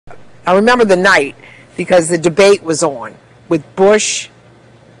I remember the night because the debate was on with Bush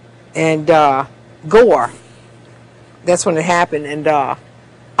and Gore. That's when it happened, and I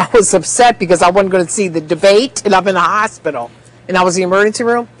was upset because I wasn't going to see the debate, and I'm in the hospital, and I was in the emergency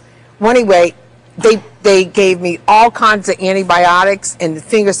room. Well, anyway, they gave me all kinds of antibiotics, and the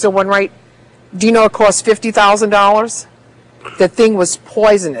finger still wasn't right. Do you know it cost $50,000? The thing was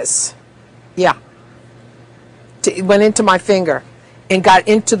poisonous. Yeah. It went into my finger and got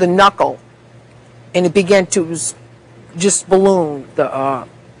into the knuckle, and it began to just balloon the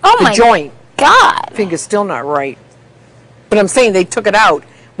joint. God. Finger's still not right. But I'm saying they took it out.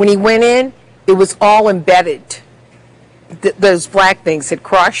 When he went in, it was all embedded. Those black things had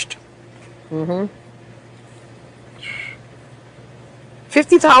crushed.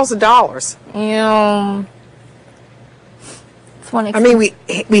 $50,000. Yeah. I mean, we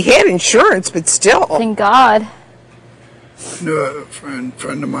had insurance, but still. Thank God. I knew a friend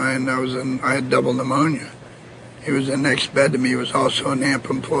of mine. I had double pneumonia. He was in next bed to me. He was also an AMP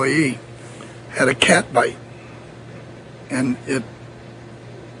employee. Had a cat bite, and it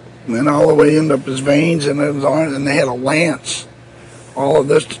went all the way into his veins and his arms, and they had a lance. All of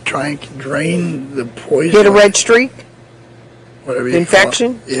this to try and drain the poison. You had a red streak? Whatever you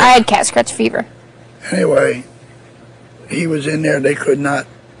infection? Call it. Yeah. I had cat scratch fever. Anyway, he was in there. They could not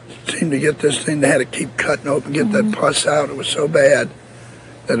seem to get this thing. They had to keep cutting open, get that pus out. It was so bad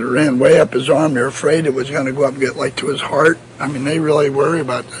that it ran way up his arm. They're afraid it was going to go up and get like to his heart. I mean, they really worry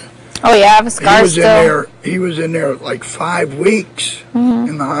about that. Oh yeah, I have a scar still. He was in there like 5 weeks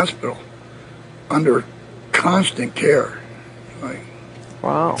in the hospital under constant care. Like,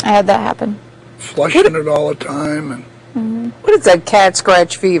 wow. I had that happen. Flushing it all the time. And What is that cat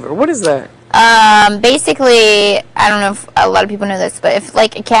scratch fever? What is that? Basically, I don't know if a lot of people know this, but if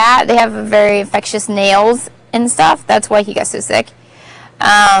like a cat, they have very infectious nails and stuff. That's why he got so sick.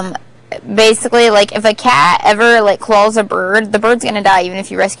 Basically, like if a cat ever like claws a bird, the bird's gonna die even if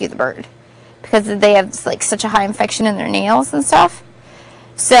you rescue the bird, because they have like such a high infection in their nails and stuff.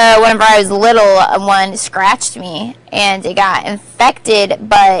 So whenever I was little, one scratched me and it got infected,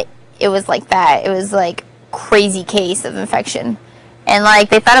 but it was like that. It was like crazy case of infection, and like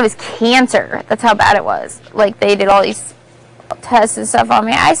they thought it was cancer. That's how bad it was. Like they did all these tests and stuff on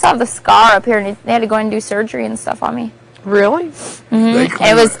me. I still have the scar up here, and they had to go and do surgery and stuff on me. Really?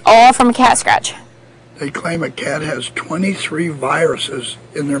 It was all from a cat scratch. They claim a cat has 23 viruses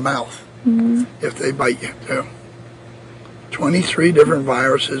in their mouth if they bite you, too. 23 different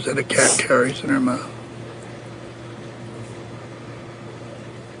viruses that a cat carries in their mouth.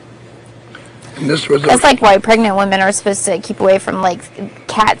 And this was That's like why pregnant women are supposed to keep away from like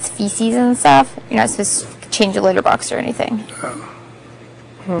cats' feces and stuff. You're not supposed to change a litter box or anything.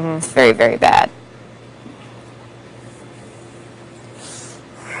 It's very, very bad.